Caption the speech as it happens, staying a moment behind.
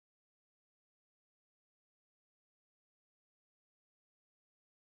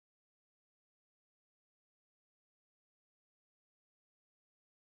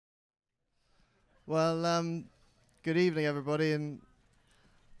Well, good evening, everybody, and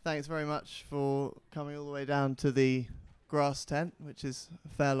thanks very much for coming all the way down to the grass tent, which is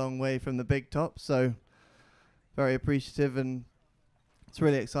a fair long way from the big top. So, very appreciative, and it's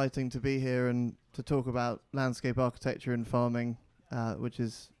really exciting to be here and to talk about landscape architecture and farming, which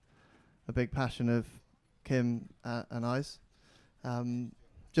is a big passion of Kim and I's.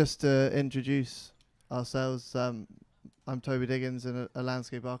 Just to introduce ourselves, I'm Toby Diggens and a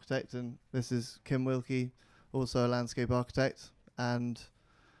landscape architect, and this is Kim Wilkie, also a landscape architect, and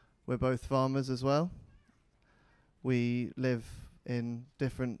we're both farmers as well. We live in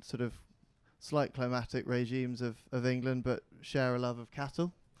different sort of slight climatic regimes of England, but share a love of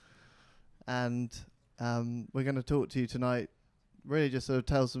cattle. And we're going to talk to you tonight, really just sort of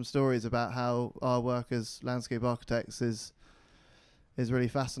tell some stories about how our work as landscape architects is really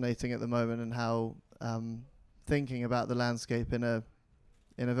fascinating at the moment, and how thinking about the landscape in a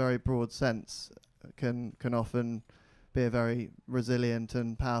very broad sense can often be a very resilient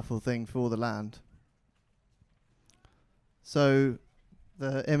and powerful thing for the land. So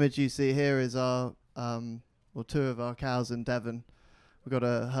the image you see here is our two of our cows in Devon. We've got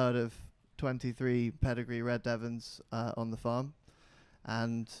a herd of 23 pedigree red Devons on the farm,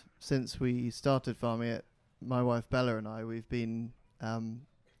 and since we started farming it, my wife Bella and I, we've been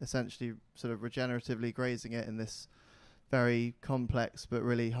essentially sort of regeneratively grazing it in this very complex but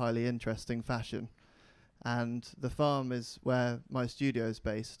really highly interesting fashion. And the farm is where my studio is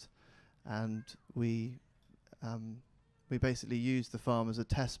based, and we basically use the farm as a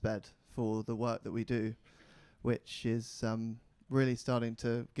test bed for the work that we do, which is really starting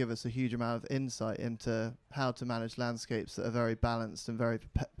to give us a huge amount of insight into how to manage landscapes that are very balanced and very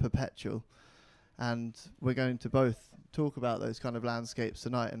perpetual. And we're going to both talk about those kind of landscapes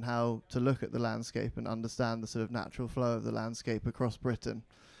tonight, and how to look at the landscape and understand the sort of natural flow of the landscape across Britain.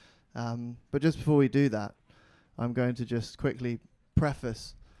 But just before we do that, I'm going to just quickly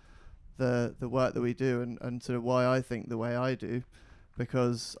preface the work that we do and sort of why I think the way I do,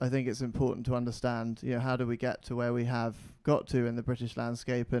 because I think it's important to understand, how do we get to where we have got to in the British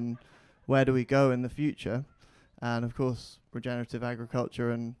landscape, and where do we go in the future? And of course, regenerative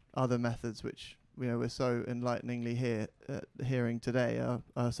agriculture and other methods which we're so enlighteningly hearing today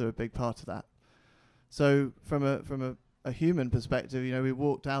are sort of a big part of that. So from a human perspective, we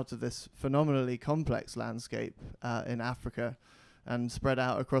walked out of this phenomenally complex landscape in Africa and spread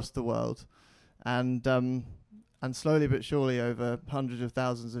out across the world, and slowly but surely over hundreds of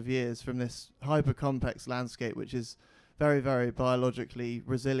thousands of years, from this hyper complex landscape, which is very, very biologically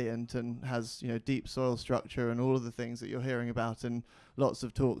resilient and has deep soil structure and all of the things that you're hearing about in lots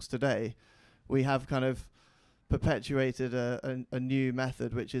of talks today, we have kind of perpetuated a new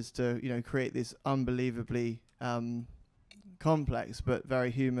method, which is to create these unbelievably complex but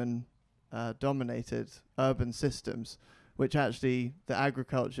very human dominated urban systems, which actually the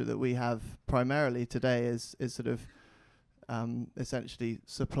agriculture that we have primarily today is sort of essentially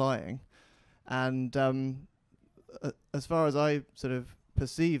supplying. And as far as I sort of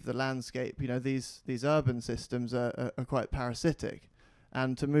perceive the landscape, these urban systems are quite parasitic.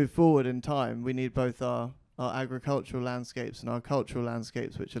 And to move forward in time, we need both our agricultural landscapes and our cultural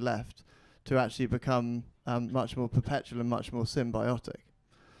landscapes, which are left, to actually become much more perpetual and much more symbiotic.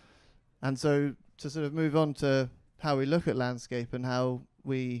 And so to sort of move on to how we look at landscape and how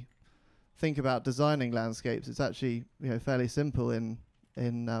we think about designing landscapes, it's actually fairly simple in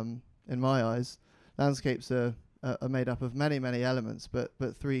my eyes. Landscapes are made up of many, many elements, but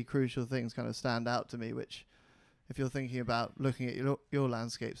three crucial things kind of stand out to me, which, if you're thinking about looking at your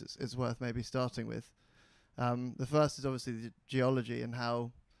landscapes, it's worth maybe starting with. The first is obviously the geology, and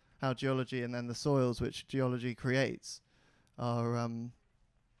how geology and then the soils which geology creates are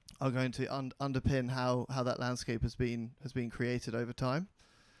going to underpin how that landscape has been created over time.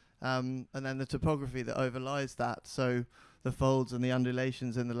 And then the topography that overlies that, so the folds and the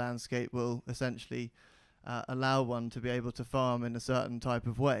undulations in the landscape will essentially allow one to be able to farm in a certain type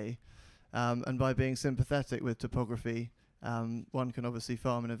of way. And by being sympathetic with topography, one can obviously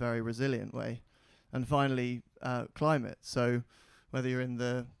farm in a very resilient way. And finally, climate. So whether you're in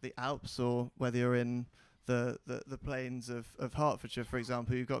the Alps or whether you're in the plains of Hertfordshire, for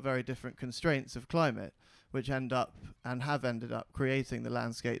example, you've got very different constraints of climate, which end up and have ended up creating the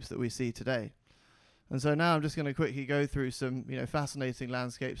landscapes that we see today. And so now I'm just going to quickly go through some fascinating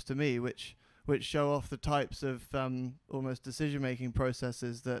landscapes to me, which show off the types of almost decision-making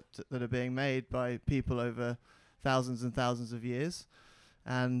processes that are being made by people over thousands and thousands of years,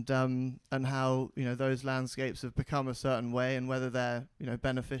 and how those landscapes have become a certain way, and whether they're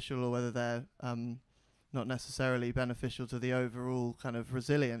beneficial or whether they're not necessarily beneficial to the overall kind of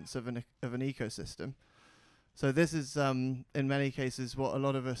resilience of an ecosystem. So this is, in many cases, what a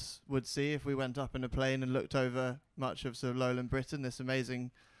lot of us would see if we went up in a plane and looked over much of sort of lowland Britain, this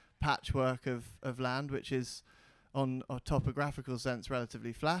amazing patchwork of land, which is on a topographical sense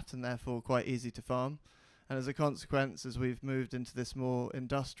relatively flat and therefore quite easy to farm. And as a consequence, as we've moved into this more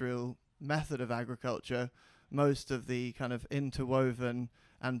industrial method of agriculture, most of the kind of interwoven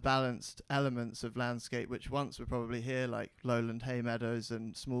and balanced elements of landscape, which once were probably here, like lowland hay meadows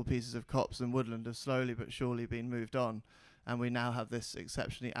and small pieces of copse and woodland, have slowly but surely been moved on. And we now have this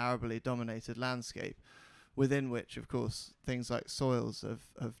exceptionally arably dominated landscape, within which, of course, things like soils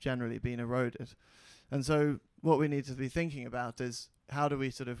have generally been eroded. And so what we need to be thinking about is, how do we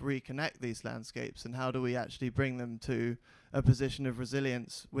sort of reconnect these landscapes, and how do we actually bring them to a position of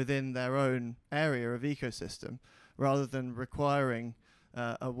resilience within their own area of ecosystem, rather than requiring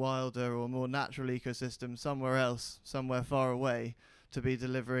a wilder or more natural ecosystem somewhere else, somewhere far away, to be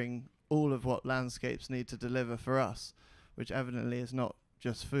delivering all of what landscapes need to deliver for us, which evidently is not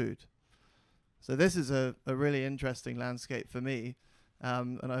just food. So this is a really interesting landscape for me,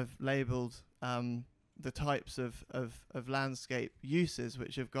 and I've labelled the types of landscape uses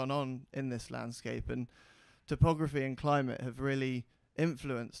which have gone on in this landscape, and topography and climate have really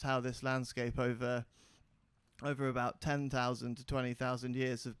influenced how this landscape over about 10,000 to 20,000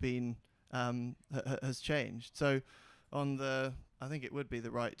 years have been has changed. So on the, I think it would be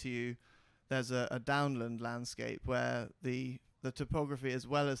the right to you, there's a downland landscape where the topography as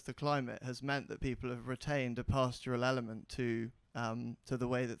well as the climate has meant that people have retained a pastoral element to the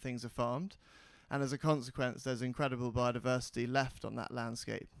way that things are farmed. And as a consequence, there's incredible biodiversity left on that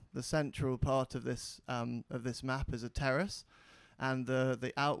landscape. The central part of this map is a terrace, and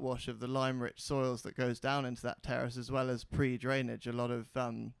the outwash of the lime-rich soils that goes down into that terrace, as well as pre-drainage, a lot of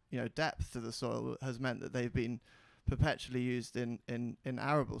depth to the soil, has meant that they've been perpetually used in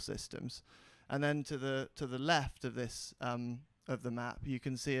arable systems. And then to the left of this of the map, you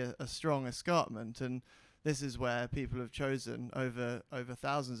can see a strong escarpment, and this is where people have chosen over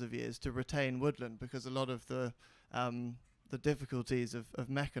thousands of years to retain woodland, because a lot of the difficulties of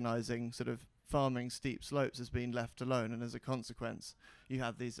mechanizing sort of farming steep slopes has been left alone, and as a consequence you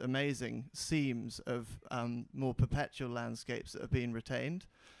have these amazing seams of more perpetual landscapes that have been retained.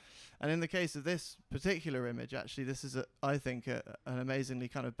 And in the case of this particular image, actually this is I think an amazingly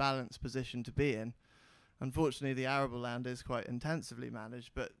kind of balanced position to be in. Unfortunately, the arable land is quite intensively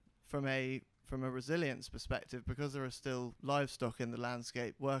managed, but from a resilience perspective, because there are still livestock in the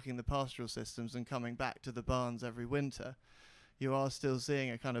landscape working the pastoral systems and coming back to the barns every winter, you are still seeing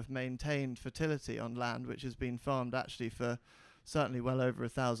a kind of maintained fertility on land which has been farmed actually for certainly well over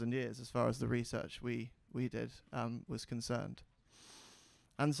 1,000 years, as far as the research we did was concerned.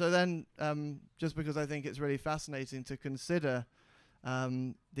 And so then, just because I think it's really fascinating to consider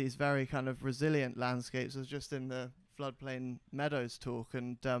these very kind of resilient landscapes, as just in the floodplain meadows talk,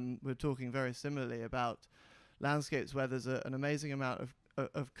 and we're talking very similarly about landscapes where there's an amazing amount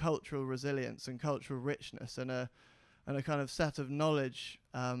of cultural resilience and cultural richness, and a kind of set of knowledge,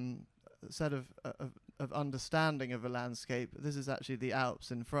 set of understanding of a landscape. This is actually the Alps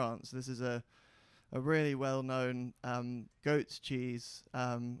in France. This is a really well-known goat's cheese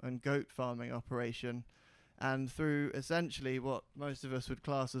and goat farming operation, and through essentially what most of us would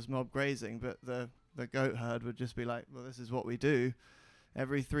class as mob grazing, but the goat herd would just be like, well, this is what we do.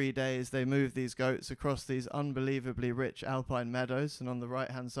 Every 3 days they move these goats across these unbelievably rich alpine meadows, and on the right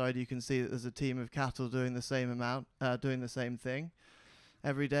hand side you can see that there's a team of cattle doing the same thing.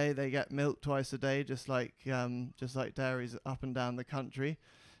 Every day they get milk twice a day, just like dairies up and down the country.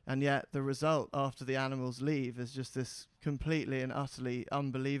 And yet the result after the animals leave is just this completely and utterly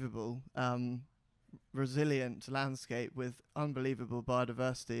unbelievable resilient landscape with unbelievable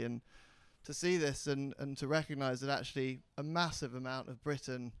biodiversity. And to see this and to recognise that actually a massive amount of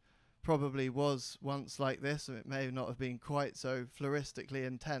Britain probably was once like this, and it may not have been quite so floristically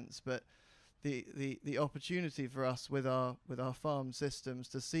intense, but the opportunity for us with our farm systems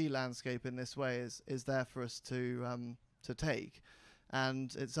to see landscape in this way is there for us to take.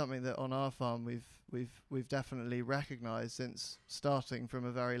 And it's something that on our farm we've definitely recognised since starting from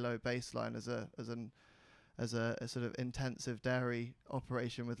a very low baseline as a sort of intensive dairy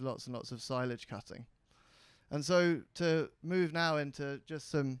operation with lots and lots of silage cutting. And so to move now into just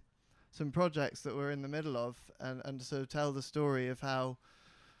some projects that we're in the middle of, and to sort of tell the story of how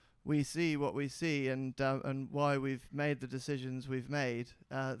we see what we see, and why we've made the decisions we've made.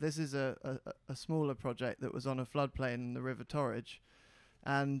 This is a smaller project that was on a floodplain in the River Torridge.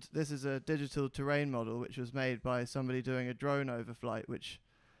 And this is a digital terrain model which was made by somebody doing a drone overflight, which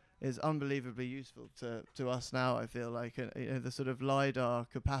is unbelievably useful to us now. I feel like the sort of LiDAR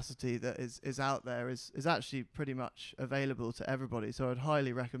capacity that is out there is actually pretty much available to everybody. So I'd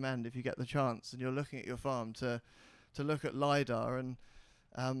highly recommend, if you get the chance and you're looking at your farm, to look at LiDAR.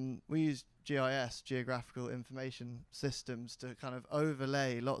 And we use GIS, Geographical Information Systems, to kind of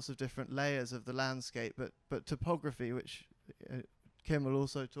overlay lots of different layers of the landscape. But topography, which Kim will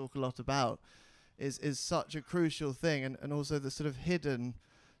also talk a lot about, is such a crucial thing, and also the sort of hidden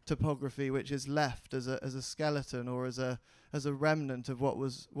topography which is left as a skeleton or as a remnant of what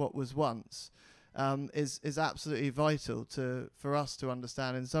was once, is absolutely vital for us to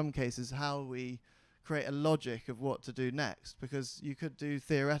understand in some cases how we create a logic of what to do next, because you could do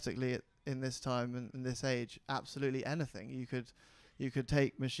theoretically in this time and in this age absolutely anything. You could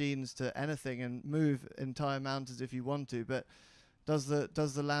take machines to anything and move entire mountains if you want to, but does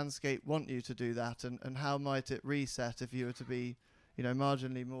the landscape want you to do that, and how might it reset if you were to be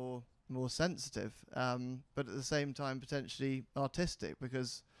marginally more sensitive, but at the same time potentially artistic,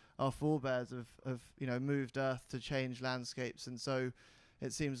 because our forebears have moved Earth to change landscapes, and so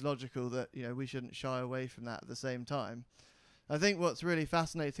it seems logical that we shouldn't shy away from that at the same time. I think what's really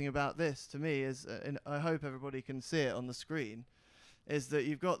fascinating about this to me is, and I hope everybody can see it on the screen, is that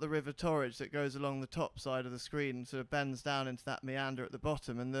you've got the River Torridge that goes along the top side of the screen and sort of bends down into that meander at the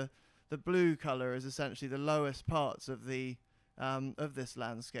bottom, and the blue colour is essentially the lowest parts of this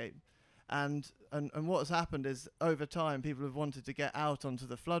landscape. And what's happened is, over time, people have wanted to get out onto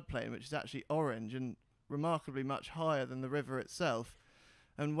the floodplain, which is actually orange and remarkably much higher than the river itself.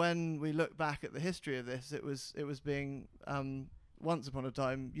 And when we look back at the history of this, it was being once upon a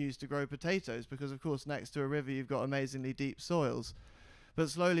time used to grow potatoes, because of course next to a river you've got amazingly deep soils. But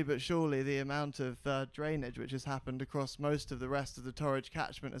slowly but surely, the amount of drainage which has happened across most of the rest of the Torridge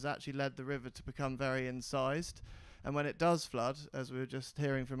catchment has actually led the river to become very incised. And when it does flood, as we were just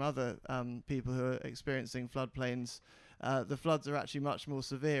hearing from other people who are experiencing floodplains, the floods are actually much more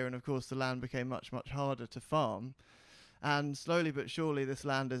severe, and of course the land became much, much harder to farm. And slowly but surely this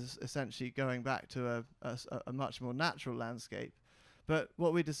land is essentially going back to a much more natural landscape. But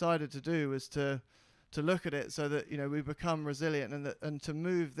what we decided to do was to look at it so that we become resilient, and to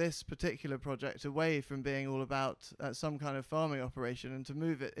move this particular project away from being all about some kind of farming operation, and to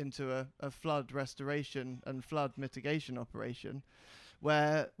move it into a flood restoration and flood mitigation operation,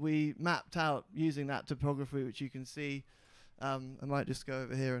 where we mapped out, using that topography which you can see. I might just go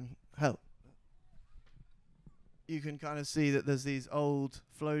over here and help. You can kind of see that there's these old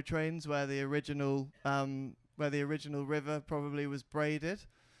flow trains where the original river probably was braided.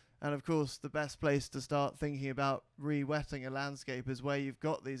 And of course, the best place to start thinking about re-wetting a landscape is where you've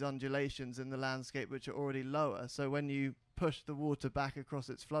got these undulations in the landscape which are already lower. So when you push the water back across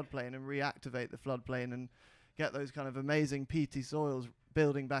its floodplain and reactivate the floodplain and get those kind of amazing peaty soils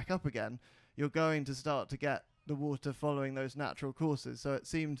building back up again, you're going to start to get the water following those natural courses. So it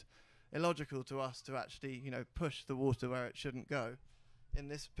seemed illogical to us to actually, push the water where it shouldn't go in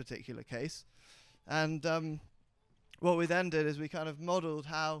this particular case. And what we then did is we kind of modelled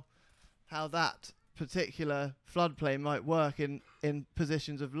how that particular floodplain might work in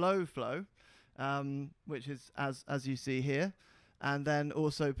positions of low flow, which is as you see here, and then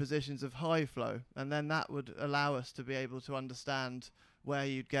also positions of high flow. And then that would allow us to be able to understand where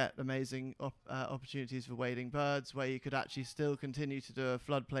you'd get amazing opportunities for wading birds, where you could actually still continue to do a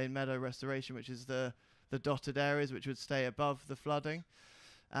floodplain meadow restoration, which is the dotted areas which would stay above the flooding.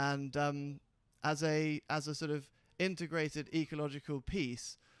 And as a sort of integrated ecological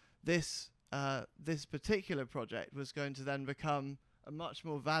piece, this particular project was going to then become a much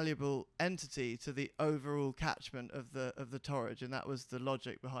more valuable entity to the overall catchment of the Torridge, and that was the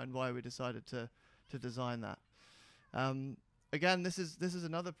logic behind why we decided to design that. Again, this is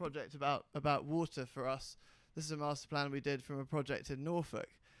another project about water for us. This is a master plan we did from a project in Norfolk.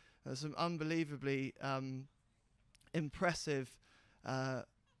 There's some unbelievably impressive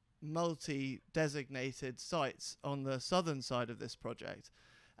multi-designated sites on the southern side of this project.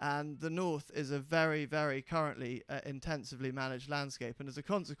 And the north is a very, very currently intensively managed landscape. And as a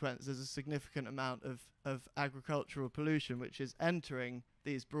consequence, there's a significant amount of agricultural pollution which is entering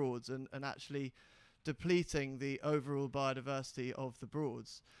these Broads and actually depleting the overall biodiversity of the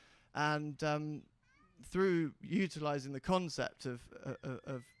Broads. And through utilising the concept of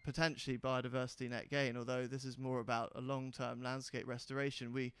potentially biodiversity net gain, although this is more about a long-term landscape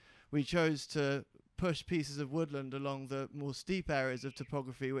restoration, we chose to push pieces of woodland along the more steep areas of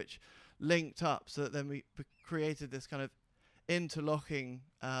topography which linked up, so that then we created this kind of interlocking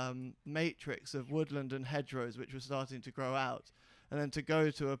matrix of woodland and hedgerows which were starting to grow out, and then to go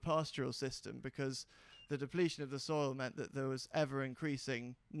to a pastoral system, because the depletion of the soil meant that there was ever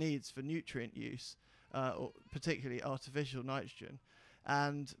increasing needs for nutrient use, or particularly artificial nitrogen.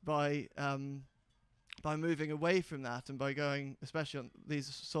 And by moving away from that, and by going, especially on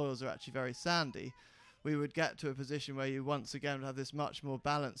these soils are actually very sandy, we would get to a position where you once again would have this much more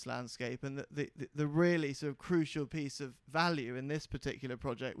balanced landscape. And the really sort of crucial piece of value in this particular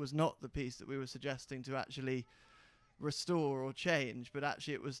project was not the piece that we were suggesting to actually restore or change, but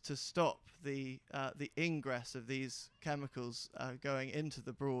actually it was to stop the ingress of these chemicals going into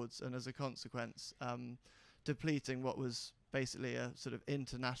the Broads, and as a consequence depleting what was basically a sort of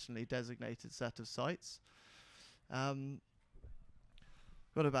internationally designated set of sites.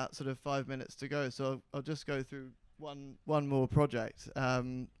 Got about sort of 5 minutes to go, so I'll just go through one more project,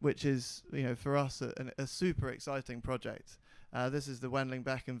 which is, you know, for us a super exciting project. This is the Wendling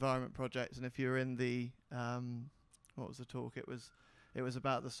Beck Environment Project, and if you're in the what was the talk? It was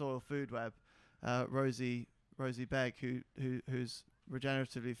about the soil food web. Rosie Begg, who's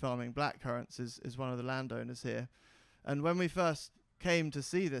regeneratively farming blackcurrants, is one of the landowners here. And when we first came to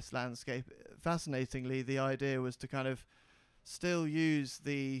see this landscape, fascinatingly, the idea was to kind of still use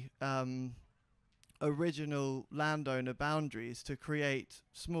the original landowner boundaries to create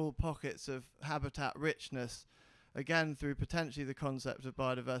small pockets of habitat richness, again through potentially the concept of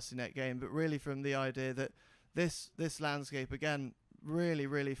biodiversity net gain, but really from the idea that this landscape, again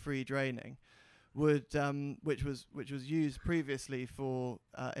really free draining, would which was used previously for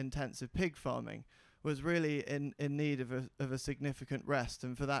intensive pig farming, was really in need of a significant rest,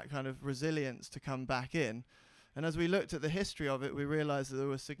 and for that kind of resilience to come back in. And as we looked at the history of it, we realized that there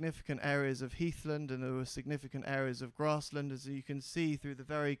were significant areas of heathland and there were significant areas of grassland. As you can see through the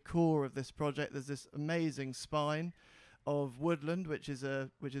very core of this project, there's this amazing spine of woodland, which is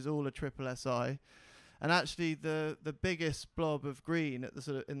all a triple SI. And actually the biggest blob of green at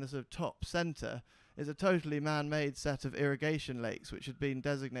the in the sort of top center is a totally man-made set of irrigation lakes, which had been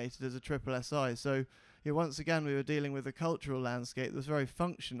designated as a triple SI. So once again, we were dealing with a cultural landscape that was very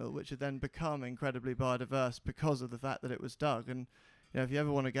functional, which had then become incredibly biodiverse because of the fact that it was dug. And if you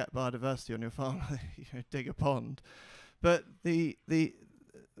ever want to get biodiversity on your farm, dig a pond. But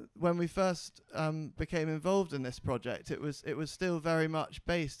when we first became involved in this project, it was still very much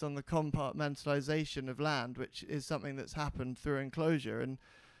based on the compartmentalization of land, which is something that's happened through enclosure. And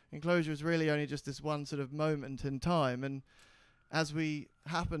enclosure is really only just this one sort of moment in time. And as we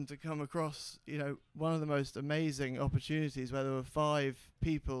happened to come across, one of the most amazing opportunities where there were 5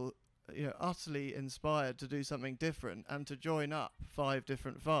 people, utterly inspired to do something different and to join up 5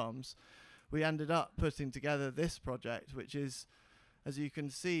 different farms, we ended up putting together this project, which is, as you can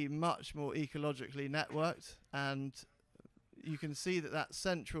see, much more ecologically networked. And you can see that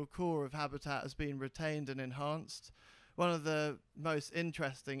central core of habitat has been retained and enhanced. One of the most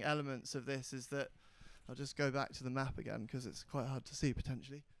interesting elements of this is that, I'll just go back to the map again because it's quite hard to see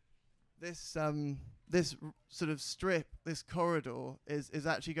potentially. This sort of strip, this corridor, is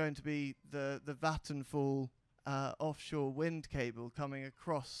actually going to be the Vattenfall offshore wind cable coming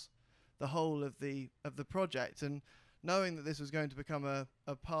across the whole of the project. And knowing that this was going to become a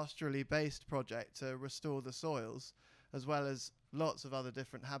pastorally based project to restore the soils, as well as lots of other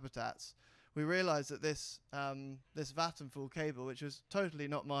different habitats, we realized that this Vattenfall cable, which was totally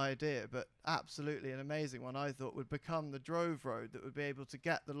not my idea, but absolutely an amazing one, I thought, would become the drove road that would be able to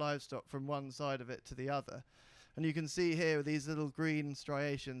get the livestock from one side of it to the other. And you can see here these little green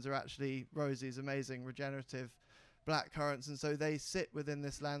striations are actually Rosie's amazing regenerative blackcurrants, and so they sit within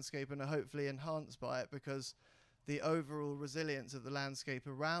this landscape and are hopefully enhanced by it, because the overall resilience of the landscape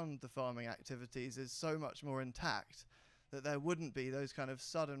around the farming activities is so much more intact that there wouldn't be those kind of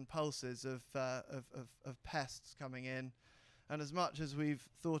sudden pulses of pests coming in. And as much as we've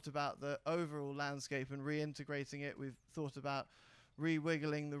thought about the overall landscape and reintegrating it, we've thought about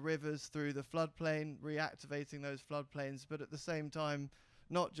re-wiggling the rivers through the floodplain, reactivating those floodplains, but at the same time,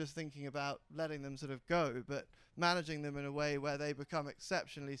 not just thinking about letting them sort of go, but managing them in a way where they become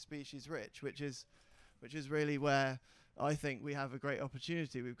exceptionally species rich, which is really where I think we have a great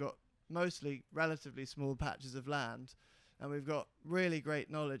opportunity. We've got mostly relatively small patches of land, and we've got really great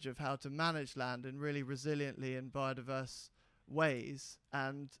knowledge of how to manage land in really resiliently and biodiverse ways.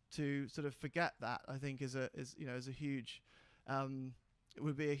 And to sort of forget that, I think, is a huge, it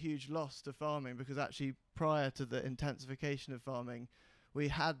would be a huge loss to farming, because actually prior to the intensification of farming, we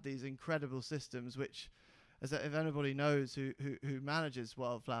had these incredible systems which, as if anybody knows who manages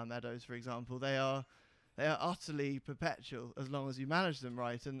wildflower meadows, for example, they are utterly perpetual as long as you manage them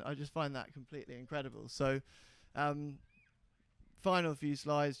right. And I just find that completely incredible. So final few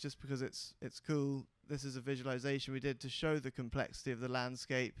slides, just because it's cool. This is a visualization we did to show the complexity of the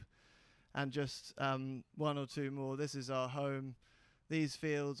landscape. and just one or two more. This is our home. These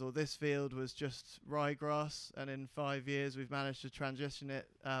fields, or this field, was just ryegrass, and in 5 years we've managed to transition it.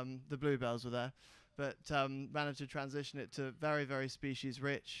 The bluebells were there, but managed to transition it to very, very species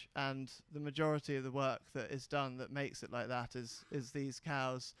rich. And the majority of the work that is done that makes it like that is these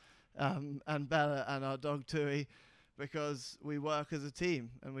cows and Bella and our dog Tui, because we work as a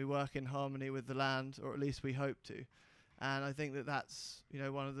team and we work in harmony with the land, or at least we hope to. And I think that that's, you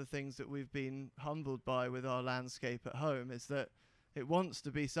know, one of the things that we've been humbled by with our landscape at home, is that it wants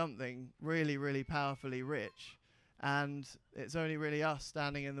to be something really, really powerfully rich, and it's only really us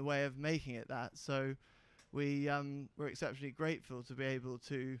standing in the way of making it that. So we're exceptionally grateful to be able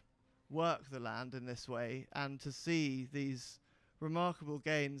to work the land in this way and to see these remarkable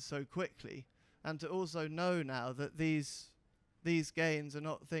gains so quickly, and to also know now that these gains are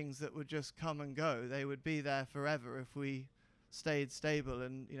not things that would just come and go. They would be there forever if we stayed stable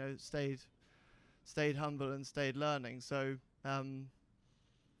and, you know, stayed humble and stayed learning. So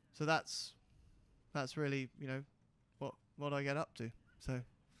so that's really, you know, what I get up to. So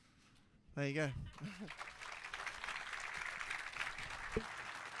there you go.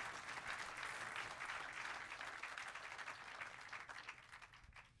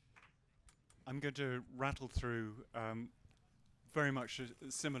 I'm going to rattle through very much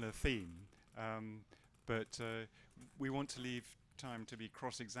a similar theme, but we want to leave time to be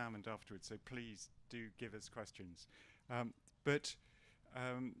cross-examined afterwards, so please do give us questions. But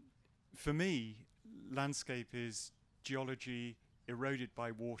for me, landscape is geology eroded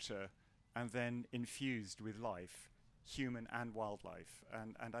by water and then infused with life, human and wildlife.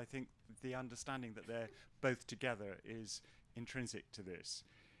 And I think the understanding that they're both together is intrinsic to this.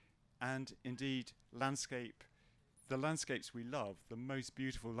 And indeed, the landscapes we love, the most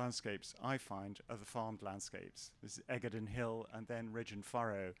beautiful landscapes I find are the farmed landscapes. This is Egerton Hill and then Ridge and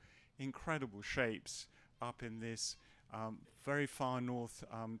Furrow. Incredible shapes up in this very far north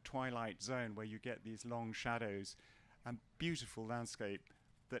twilight zone where you get these long shadows, and beautiful landscape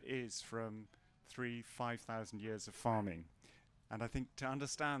that is from 5,000 years of farming. And I think to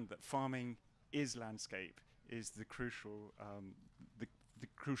understand that farming is landscape is the crucial the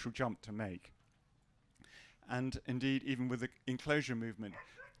crucial jump to make. And indeed, even with the enclosure movement,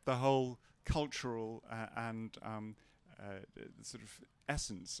 the whole cultural and sort of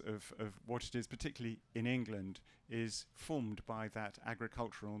essence of what it is, particularly in England, is formed by that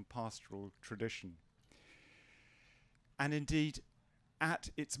agricultural and pastoral tradition. And indeed, at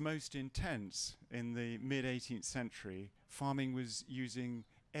its most intense in the mid-18th century, farming was using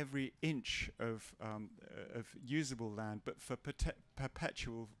every inch of usable land, but for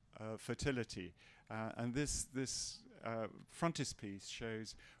perpetual fertility. And this frontispiece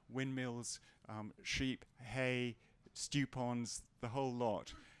shows windmills, sheep, hay, stew ponds, the whole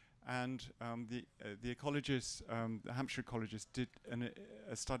lot. And the ecologists, the Hampshire ecologists, did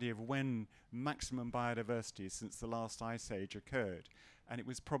a study of when maximum biodiversity since the last ice age occurred. And it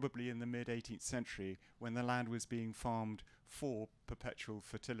was probably in the mid-18th century when the land was being farmed for perpetual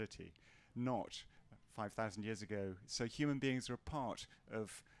fertility, not 5,000 years ago. So human beings are a part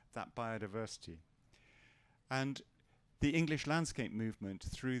of that biodiversity. And the English landscape movement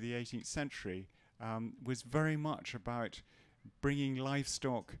through the 18th century was very much about bringing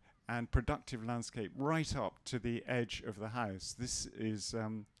livestock and productive landscape right up to the edge of the house. This is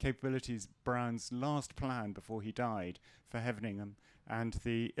Capabilities Brown's last plan before he died for Heveningham, and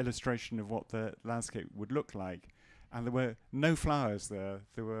the illustration of what the landscape would look like. And there were no flowers there.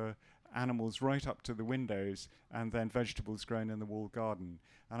 There were animals right up to the windows, and then vegetables grown in the walled garden.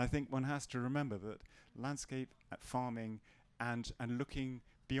 And I think one has to remember that landscape at farming and looking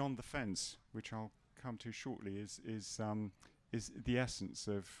beyond the fence, which I'll come to shortly, is the essence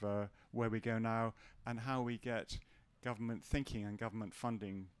of where we go now and how we get government thinking and government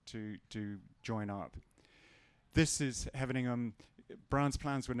funding to join up. This is Heveningham. Brown's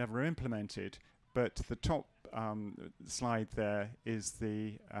plans were never implemented, but the top slide there is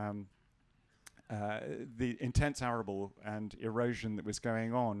the intense arable and erosion that was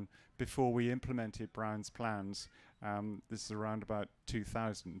going on before we implemented Brown's plans. This is around about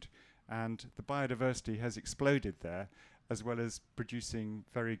 2000. And the biodiversity has exploded there, as well as producing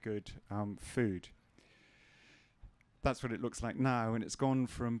very good food. That's what it looks like now, and it's gone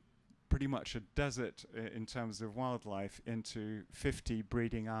from pretty much a desert in terms of wildlife into 50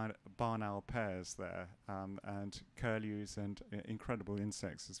 breeding barn owl pairs there, and curlews and incredible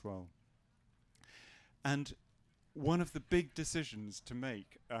insects as well. And one of the big decisions to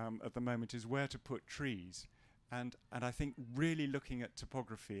make at the moment is where to put trees. And I think really looking at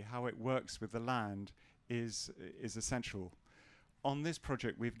topography, how it works with the land, is essential. on this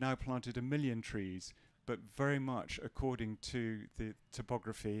project, we've now planted 1 million trees, but very much according to the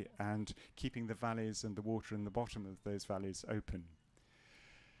topography and keeping the valleys and the water in the bottom of those valleys open.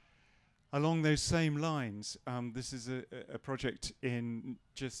 Along those same lines, this is a project in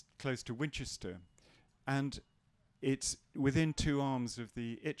just close to Winchester, and it's within 2 arms of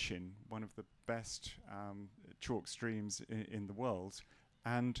the Itchen, one of the best chalk streams in the world,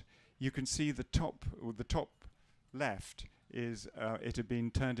 and you can see the top left is it had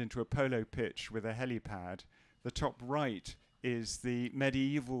been turned into a polo pitch with a helipad. The top right is the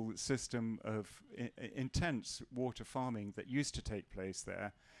medieval system of intense water farming that used to take place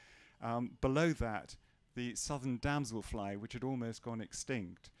there. Below that, the southern damselfly, which had almost gone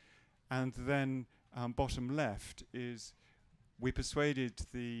extinct. And then bottom left is we persuaded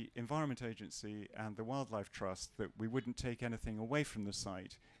the Environment Agency and the Wildlife Trust that we wouldn't take anything away from the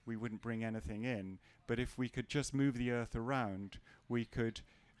site, we wouldn't bring anything in, but if we could just move the earth around, we could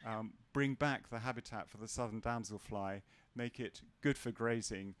bring back the habitat for the southern damselfly, make it good for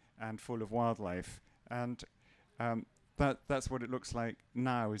grazing and full of wildlife. And that's what it looks like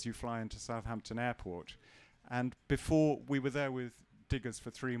now as you fly into Southampton Airport. And before, we were there with Diggens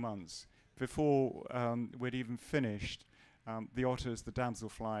for 3 months. Before we'd even finished, the otters, the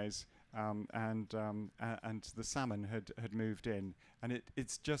damselflies, and the salmon had moved in. And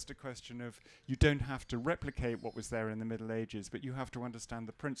it's just a question of, you don't have to replicate what was there in the Middle Ages, but you have to understand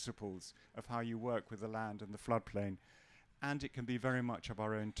the principles of how you work with the land and the floodplain. And it can be very much of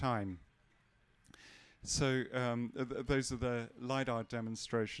our own time. So those are the LiDAR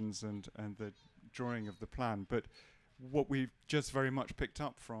demonstrations and the drawing of the plan. But what we've just very much picked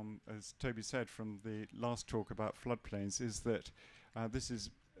up from, as Toby said, from the last talk about floodplains, is that this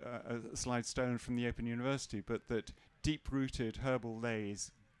is a slide stolen from the Open University, but that deep-rooted herbal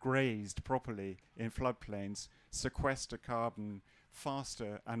lays grazed properly in floodplains sequester carbon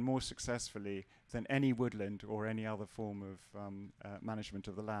faster and more successfully than any woodland or any other form of management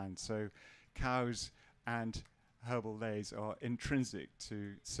of the land. So cows and herbal lays are intrinsic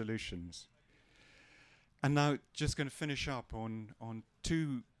to solutions. And now just going to finish up on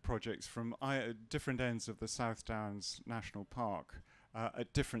 2 projects from different ends of the South Downs National Park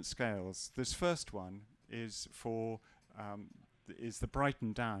at different scales. This first one is for is the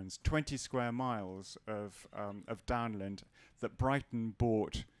Brighton Downs, 20 square miles of downland that Brighton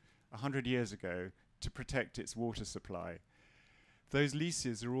bought 100 years ago to protect its water supply. Those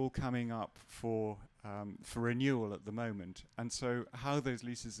leases are all coming up for renewal at the moment, and so how those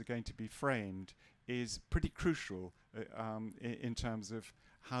leases are going to be framed is pretty crucial in terms of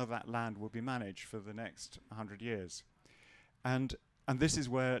how that land will be managed for the next 100 years. And this is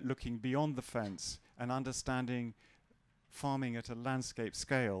where looking beyond the fence and understanding farming at a landscape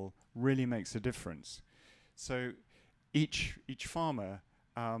scale really makes a difference. So each farmer,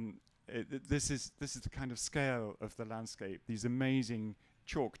 this is the kind of scale of the landscape, these amazing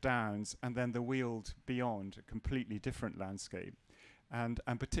chalk downs, and then the Weald beyond, a completely different landscape. And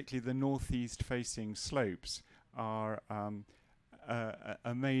particularly the northeast facing slopes are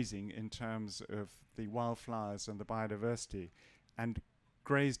amazing in terms of the wildflowers and the biodiversity. And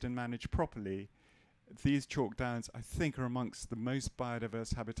grazed and managed properly, these chalk downs, I think, are amongst the most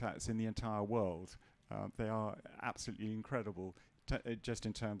biodiverse habitats in the entire world. They are absolutely incredible, just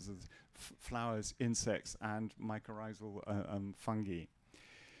in terms of flowers, insects, and mycorrhizal fungi.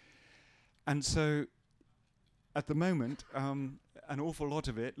 And so, at the moment, an awful lot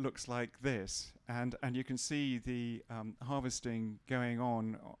of it looks like this, and you can see the harvesting going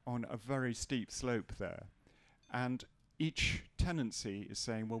on a very steep slope there. And each tenancy is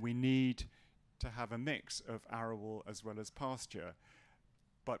saying, well, we need to have a mix of arable as well as pasture.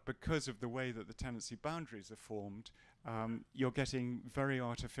 But because of the way that the tenancy boundaries are formed, you're getting very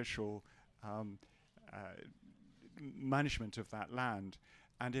artificial management of that land.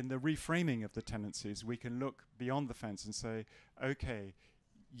 And in the reframing of the tenancies, we can look beyond the fence and say, okay,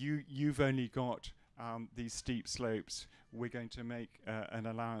 you've only got these steep slopes. We're going to make an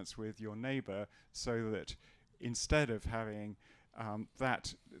allowance with your neighbor so that instead of having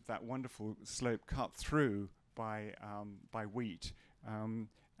that wonderful slope cut through by wheat,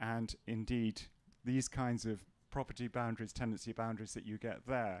 and indeed these kinds of property boundaries, tenancy boundaries that you get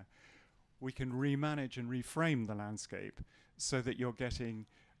there, we can remanage and reframe the landscape so that you're getting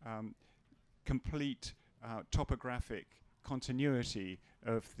complete topographic continuity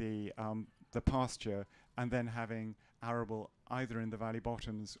of the pasture, and then having arable either in the valley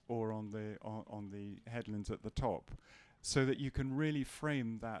bottoms or on the headlands at the top, so that you can really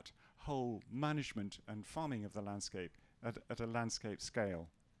frame that whole management and farming of the landscape at a landscape scale.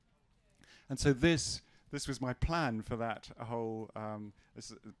 And so this this was my plan for that whole,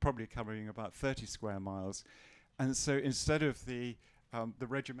 probably covering about 30 square miles. And so instead of the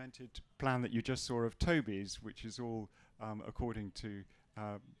regimented plan that you just saw of Toby's, which is all according to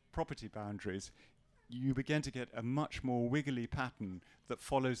property boundaries, you begin to get a much more wiggly pattern that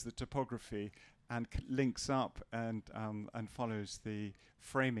follows the topography and links up and follows the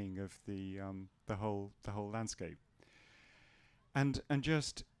framing of the whole landscape. And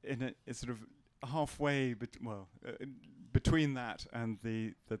just in a sort of halfway, between that and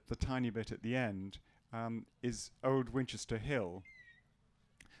the tiny bit at the end is Old Winchester Hill,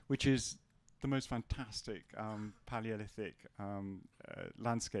 which is the most fantastic Paleolithic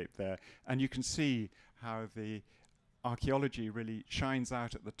landscape there. And you can see how the archaeology really shines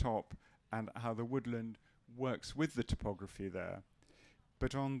out at the top and how the woodland works with the topography there.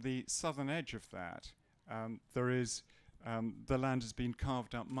 But on the southern edge of that, there is the land has been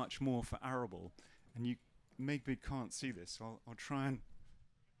carved up much more for arable. And you maybe can't see this, so I'll try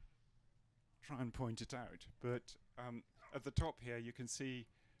and point it out. But at the top here, you can see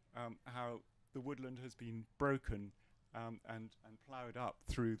how the woodland has been broken and ploughed up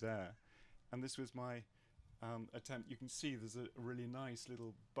through there. And this was my attempt. You can see there's a really nice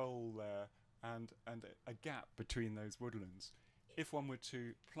little bowl there and a gap between those woodlands. If one were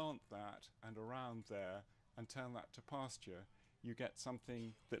to plant that and around there and turn that to pasture, you get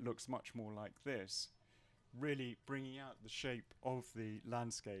something that looks much more like this, really bringing out the shape of the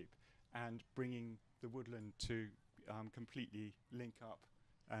landscape and bringing the woodland to completely link up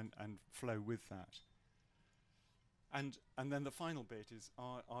and flow with that. And then the final bit is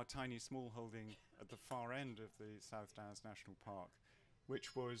our tiny small holding at the far end of the South Downs National Park,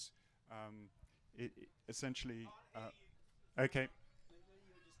 which was essentially... okay.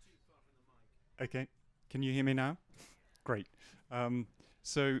 Okay. Can you hear me now? Great.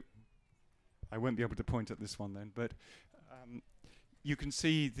 So I won't be able to point at this one then, but you can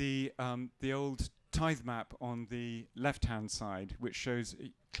see the old tithe map on the left-hand side, which shows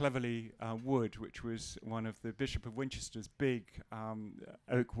cleverly wood, which was one of the Bishop of Winchester's big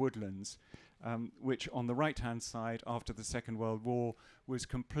oak woodlands, which on the right-hand side, after the Second World War, was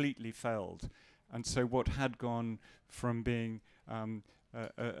completely felled. And so what had gone from being an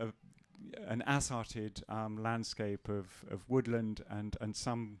assarted landscape of woodland and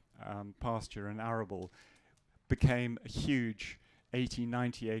some pasture and arable became a huge 80,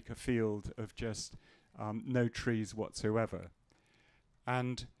 90 acre field of just no trees whatsoever.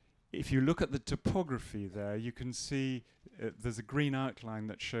 And if you look at the topography there, you can see there's a green outline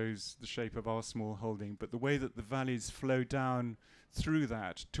that shows the shape of our small holding, but the way that the valleys flow down through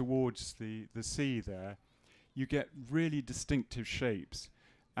that towards the sea there, you get really distinctive shapes.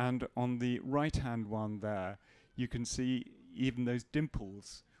 And on the right-hand one there, you can see even those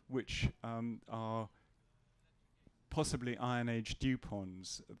dimples, which are possibly Iron Age dew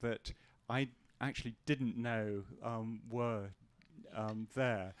ponds that I actually didn't know were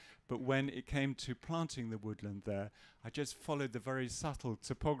there. But when it came to planting the woodland there, I just followed the very subtle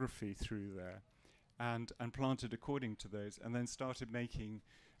topography through there and planted according to those, and then started making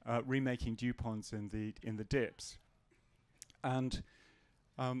remaking dew ponds in the dips. And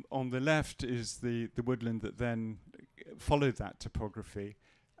on the left is the woodland that then followed that topography.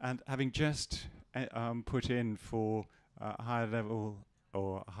 And having just put in for higher level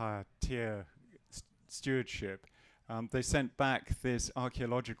or higher tier stewardship, they sent back this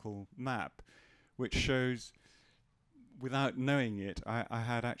archaeological map, which shows, without knowing it, I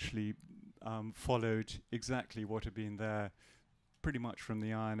had actually followed exactly what had been there pretty much from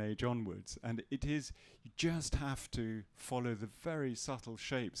the Iron Age onwards. And it is, you just have to follow the very subtle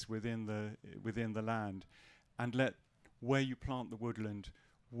shapes within the land and let where you plant the woodland,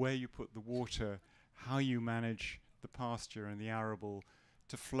 where you put the water, how you manage the pasture and the arable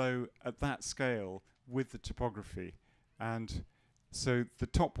to flow at that scale with the topography. And so the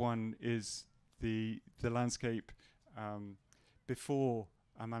top one is the landscape before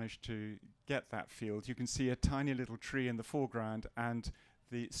I managed to get that field. You can see a tiny little tree in the foreground and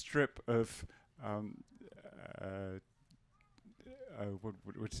the strip of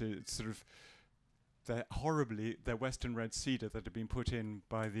what's it, sort of the western red cedar that had been put in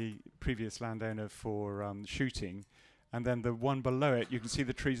by the previous landowner for shooting. And then the one below it, you can see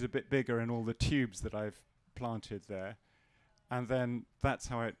the trees a bit bigger and all the tubes that I've planted there. And then that's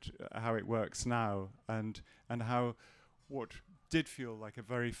how it works now, and how what did feel like a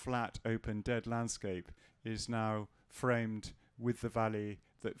very flat, open, dead landscape is now framed with the valley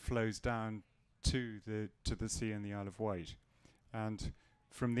that flows down to the sea and the Isle of Wight. And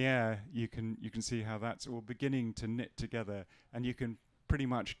from the air, you can see how that's all beginning to knit together, and you can pretty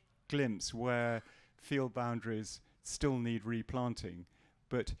much glimpse where field boundaries still need replanting.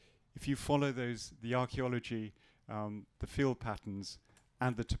 But if you follow the archaeology, the field patterns,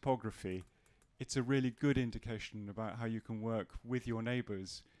 and the topography, it's a really good indication about how you can work with your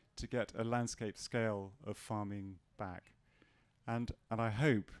neighbours to get a landscape scale of farming back. And I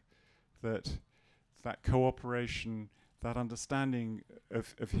hope that that cooperation, that understanding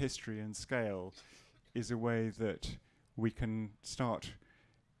of history and scale is a way that we can start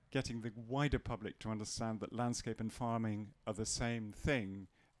getting the wider public to understand that landscape and farming are the same thing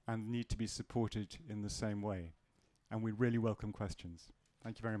and need to be supported in the same way. And we really welcome questions.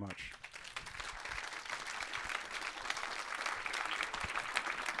 Thank you very much.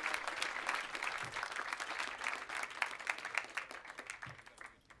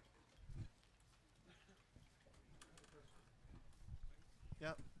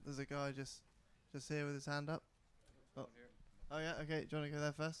 Yep, there's a guy just here with his hand up. Oh yeah, okay. Do you want to go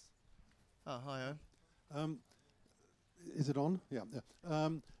there first? Oh, hi, Owen. Is it on? Yeah.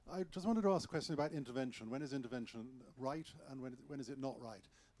 I just wanted to ask a question about intervention. When is intervention right, and when is it not right?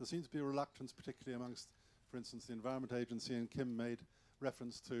 There seems to be a reluctance, particularly amongst, for instance, the Environment Agency, and Kim made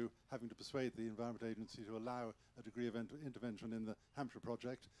reference to having to persuade the Environment Agency to allow a degree of intervention in the Hampshire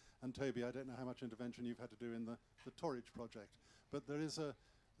project. And Toby, I don't know how much intervention you've had to do in the Torridge project, but there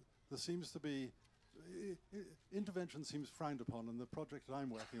seems to be intervention seems frowned upon, and the project that I'm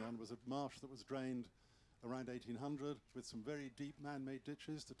working on was a marsh that was drained around 1800 with some very deep man-made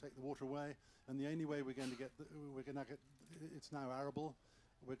ditches to take the water away, and the only way we're going to get it's now arable.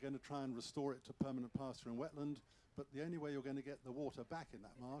 We're going to try and restore it to permanent pasture and wetland, but the only way you're going to get the water back in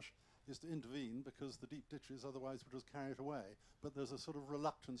that marsh is to intervene, because the deep ditches otherwise would just carry it away. But there's a sort of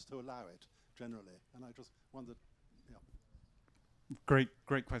reluctance to allow it generally, and I just wondered. Great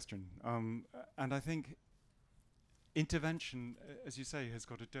question. And I think intervention, as you say, has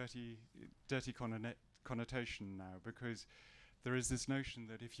got a dirty connotation now, because there is this notion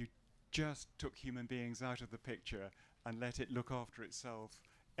that if you just took human beings out of the picture and let it look after itself,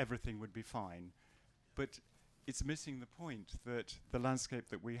 everything would be fine. But it's missing the point that the landscape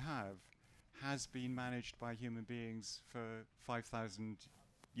that we have has been managed by human beings for 5,000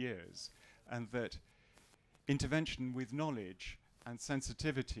 years, and that intervention with knowledge and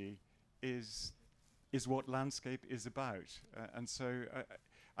sensitivity is what landscape is about. And so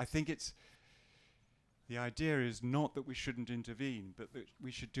I think the idea is not that we shouldn't intervene, but that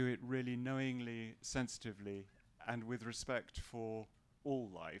we should do it really knowingly, sensitively, and with respect for all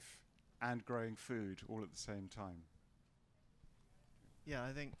life and growing food all at the same time. Yeah,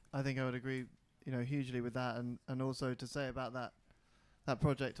 I think I would agree, hugely with that, and also to say about that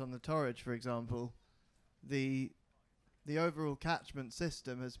project on the Torridge, for example, the overall catchment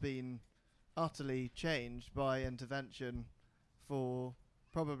system has been utterly changed by intervention for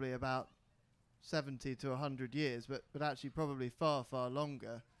probably about 70 to 100 years, but actually probably far, far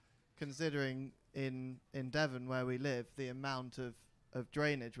longer, considering in Devon where we live, the amount of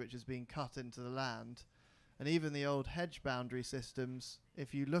drainage which has been cut into the land. And even the old hedge boundary systems,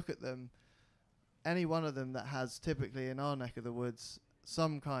 if you look at them, any one of them that has typically in our neck of the woods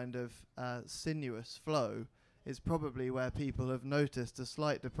some kind of sinuous flow is probably where people have noticed a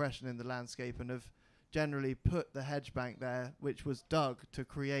slight depression in the landscape and have generally put the hedge bank there, which was dug to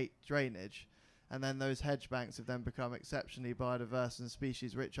create drainage. And then those hedge banks have then become exceptionally biodiverse and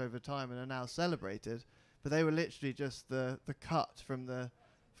species rich over time and are now celebrated. But they were literally just the cut from the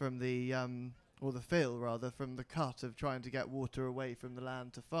fill rather, from the cut of trying to get water away from the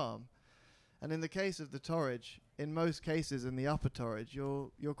land to farm. And in the case of the Torridge, in most cases in the upper Torridge,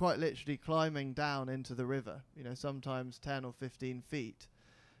 you're quite literally climbing down into the river, sometimes 10 or 15 feet.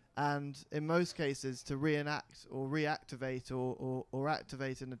 And in most cases, to reenact or reactivate or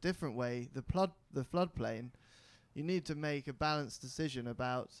activate in a different way the floodplain, you need to make a balanced decision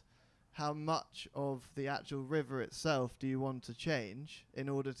about how much of the actual river itself do you want to change in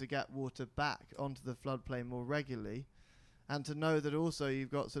order to get water back onto the floodplain more regularly, and to know that also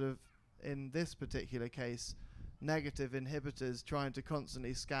you've got sort of, in this particular case, negative inhibitors trying to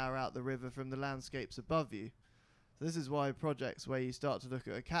constantly scour out the river from the landscapes above you. So this is why projects where you start to look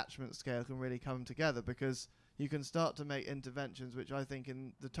at a catchment scale can really come together, because you can start to make interventions which I think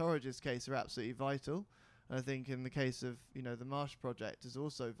in the Torridge's case are absolutely vital. And I think in the case of the Marsh project is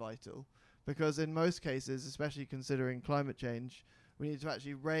also vital, because in most cases, especially considering climate change, we need to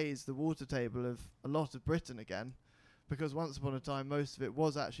actually raise the water table of a lot of Britain again, because once upon a time most of it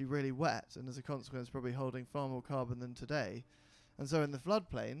was actually really wet, and as a consequence probably holding far more carbon than today. And so in the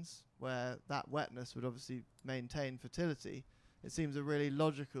floodplains, where that wetness would obviously maintain fertility, it seems a really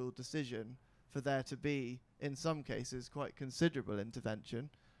logical decision for there to be, in some cases, quite considerable intervention.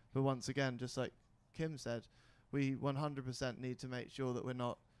 But once again, just like Kim said, we 100% need to make sure that we're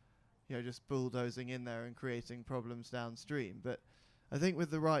not, just bulldozing in there and creating problems downstream. But I think with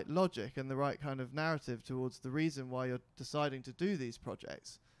the right logic and the right kind of narrative towards the reason why you're deciding to do these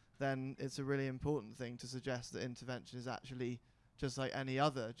projects, then it's a really important thing to suggest that intervention is actually just like any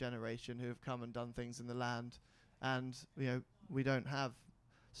other generation who have come and done things in the land. And, we don't have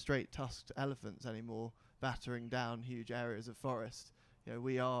straight-tusked elephants anymore battering down huge areas of forest.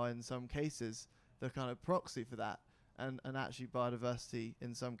 We are, in some cases, the kind of proxy for that. And actually biodiversity,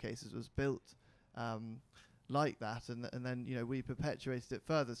 in some cases, was built like that. And then, we perpetuated it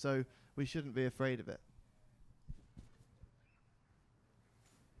further. So we shouldn't be afraid of it.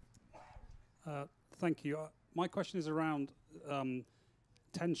 Thank you. My question is around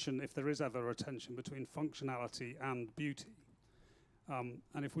tension, if there is ever a tension between functionality and beauty.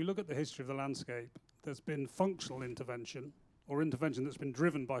 And if we look at the history of the landscape, there's been functional intervention, or intervention that's been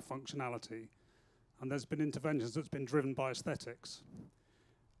driven by functionality, and there's been interventions that's been driven by aesthetics.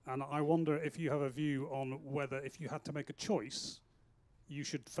 And I wonder if you have a view on whether, if you had to make a choice, you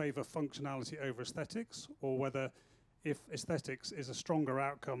should favour functionality over aesthetics, or whether, if aesthetics is a stronger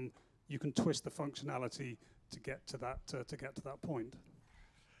outcome, you can twist the functionality to get to that point.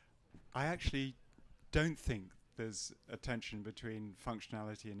 I actually don't think there's a tension between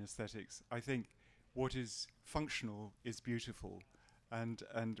functionality and aesthetics. I think what is functional is beautiful, and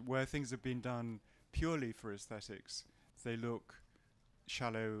where things have been done purely for aesthetics, they look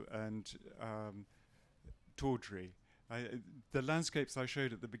shallow and tawdry. The landscapes I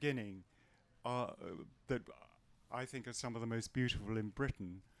showed at the beginning are that I think are some of the most beautiful in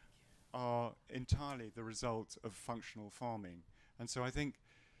Britain, are entirely the result of functional farming. And so I think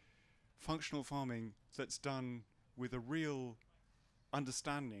functional farming that's done with a real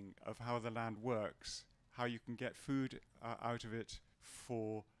understanding of how the land works, how you can get food out of it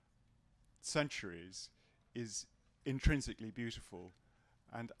for centuries, is intrinsically beautiful.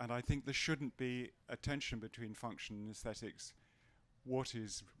 And I think there shouldn't be a tension between function and aesthetics. What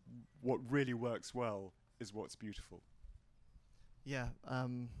really works well is what's beautiful. Yeah,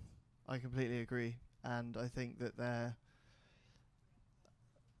 I completely agree. And I think that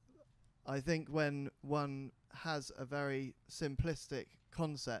I think when one has a very simplistic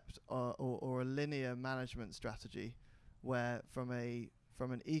concept or a linear management strategy, where from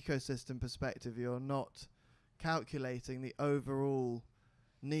an ecosystem perspective you're not calculating the overall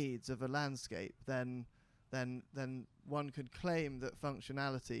needs of a landscape, then one could claim that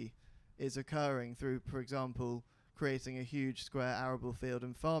functionality is occurring through, for example, creating a huge square arable field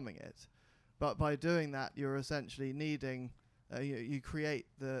and farming it. But by doing that, you're essentially needing you create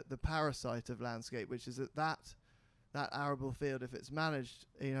the parasite of landscape, which is that arable field, if it's managed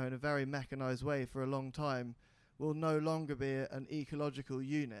in a very mechanized way for a long time, will no longer be an ecological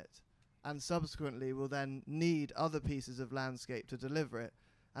unit, and subsequently will then need other pieces of landscape to deliver it,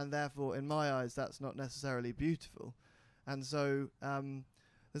 and therefore in my eyes that's not necessarily beautiful. And so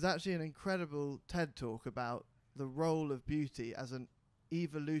there's actually an incredible TED talk about the role of beauty as an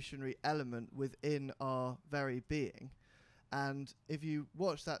evolutionary element within our very being. And if you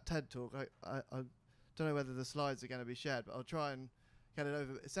watch that TED talk, I don't know whether the slides are going to be shared, but I'll try and get it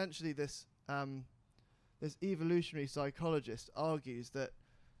over. Essentially, this evolutionary psychologist argues that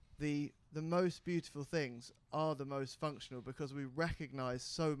the most beautiful things are the most functional because we recognize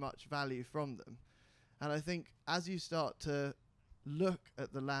so much value from them. And I think as you start to look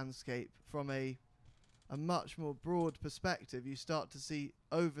at the landscape from a much more broad perspective, you start to see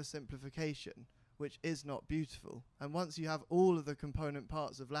oversimplification, which is not beautiful. And once you have all of the component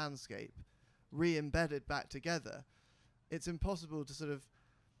parts of landscape re-embedded back together, it's impossible to sort of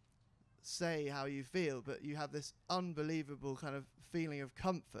say how you feel, but you have this unbelievable kind of feeling of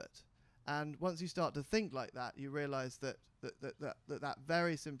comfort. And once you start to think like that, you realize that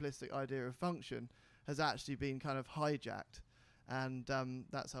very simplistic idea of function has actually been kind of hijacked. And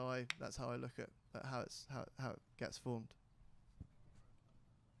that's how I look at how it gets formed.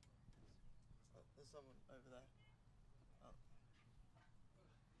 There's someone over there. Oh.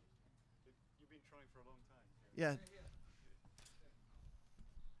 You've been trying for a long time. Yeah.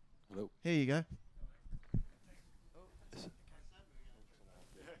 Hello. Here you go.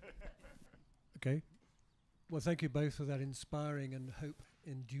 Okay. Well, thank you both for that inspiring and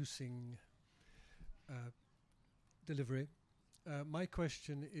hope-inducing delivery. My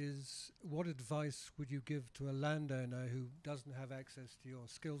question is, what advice would you give to a landowner who doesn't have access to your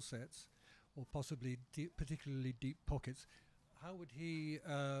skill sets or possibly particularly deep pockets? How would he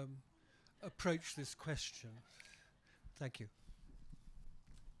approach this question? Thank you.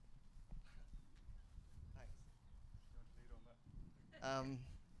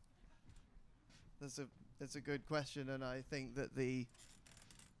 it's a good question, and I think that the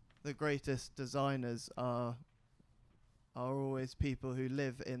greatest designers are always people who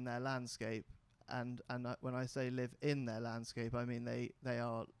live in their landscape, and when I say live in their landscape, I mean they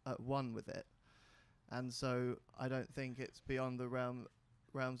are at one with it. And so I don't think it's beyond the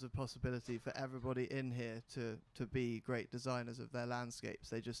realms of possibility for everybody in here to be great designers of their landscapes.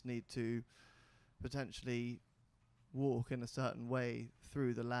 They just need to potentially walk in a certain way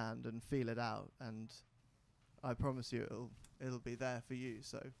through the land and feel it out, and I promise you it'll be there for you.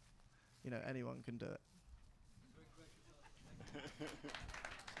 So, you know, anyone can do it.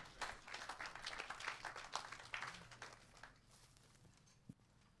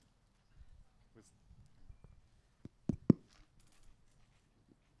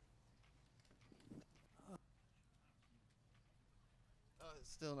 Oh,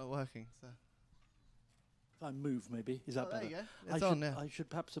 it's still not working. So. If I move, maybe. Is that there better? you go. It's on, yeah. I should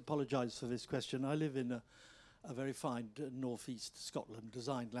perhaps apologise for this question. I live in a very fine northeast Scotland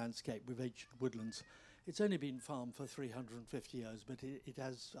designed landscape with ancient woodlands. It's only been farmed for 350 years, but it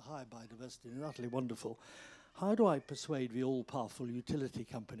has a high biodiversity and utterly wonderful. How do I persuade the all-powerful utility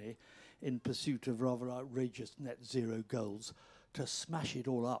company in pursuit of rather outrageous net zero goals to smash it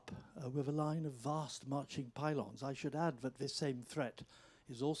all up with a line of vast marching pylons? I should add that this same threat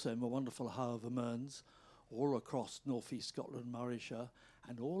is also in the wonderful How of the Mearns, all across northeast Scotland, Mauritius,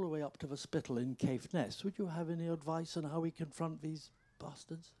 and all the way up to the Spittal in Caithness. Would you have any advice on how we confront these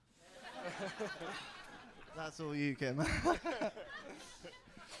bastards? That's all you, Kim.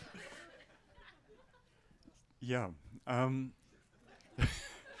 Yeah.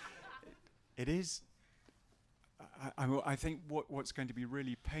 It is. I think what's going to be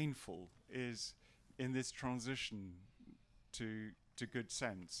really painful is in this transition to good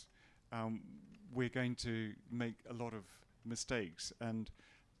sense. We're going to make a lot of mistakes, and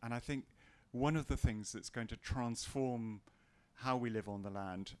I think one of the things that's going to transform how we live on the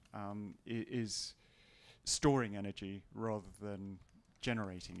land is storing energy rather than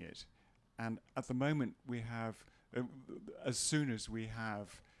generating it. And at the moment we have, as soon as we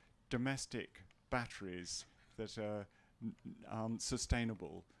have domestic batteries that are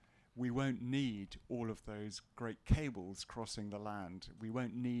sustainable, we won't need all of those great cables crossing the land. We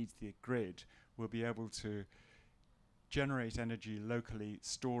won't need the grid. We'll be able to generate energy locally,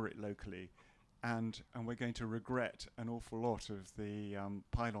 store it locally, and we're going to regret an awful lot of the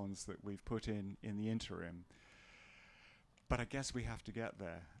pylons that we've put in the interim. But I guess we have to get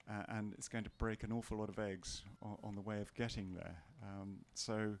there, and it's going to break an awful lot of eggs on the way of getting there.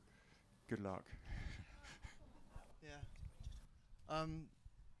 So, good luck. Yeah.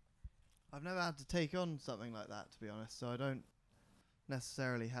 I've never had to take on something like that, to be honest, so I don't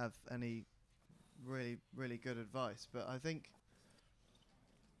necessarily have any really, really good advice. But I think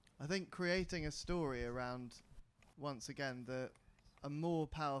creating a story around, once again, a more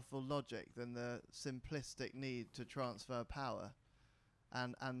powerful logic than the simplistic need to transfer power,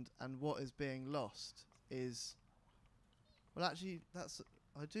 and what is being lost is, well, actually,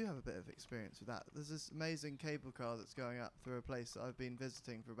 I do have a bit of experience with that. There's this amazing cable car that's going up through a place that I've been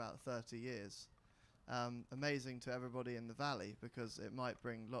visiting for about 30 years. Amazing to everybody in the valley because it might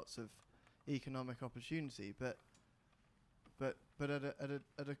bring lots of economic opportunity, but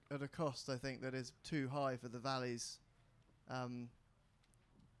at a cost, I think, that is too high for the valley's to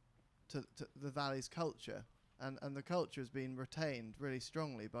the valley's culture, and the culture has been retained really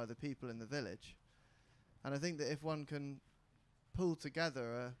strongly by the people in the village. And I think that if one can pull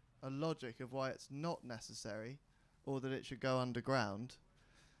together a logic of why it's not necessary or that it should go underground,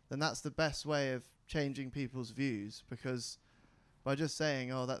 then that's the best way of changing people's views, because by just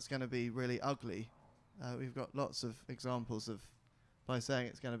saying, oh, that's going to be really ugly, we've got lots of examples of, by saying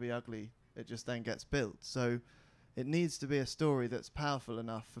it's going to be ugly, it just then gets built. So it needs to be a story that's powerful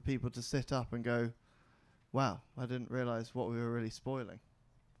enough for people to sit up and go, wow, I didn't realize what we were really spoiling.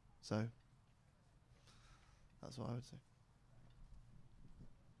 So that's what I would say.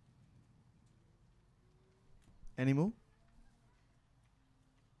 Any more?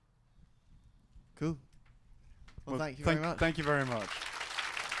 Cool. Well, thank you very much. Thank you very much.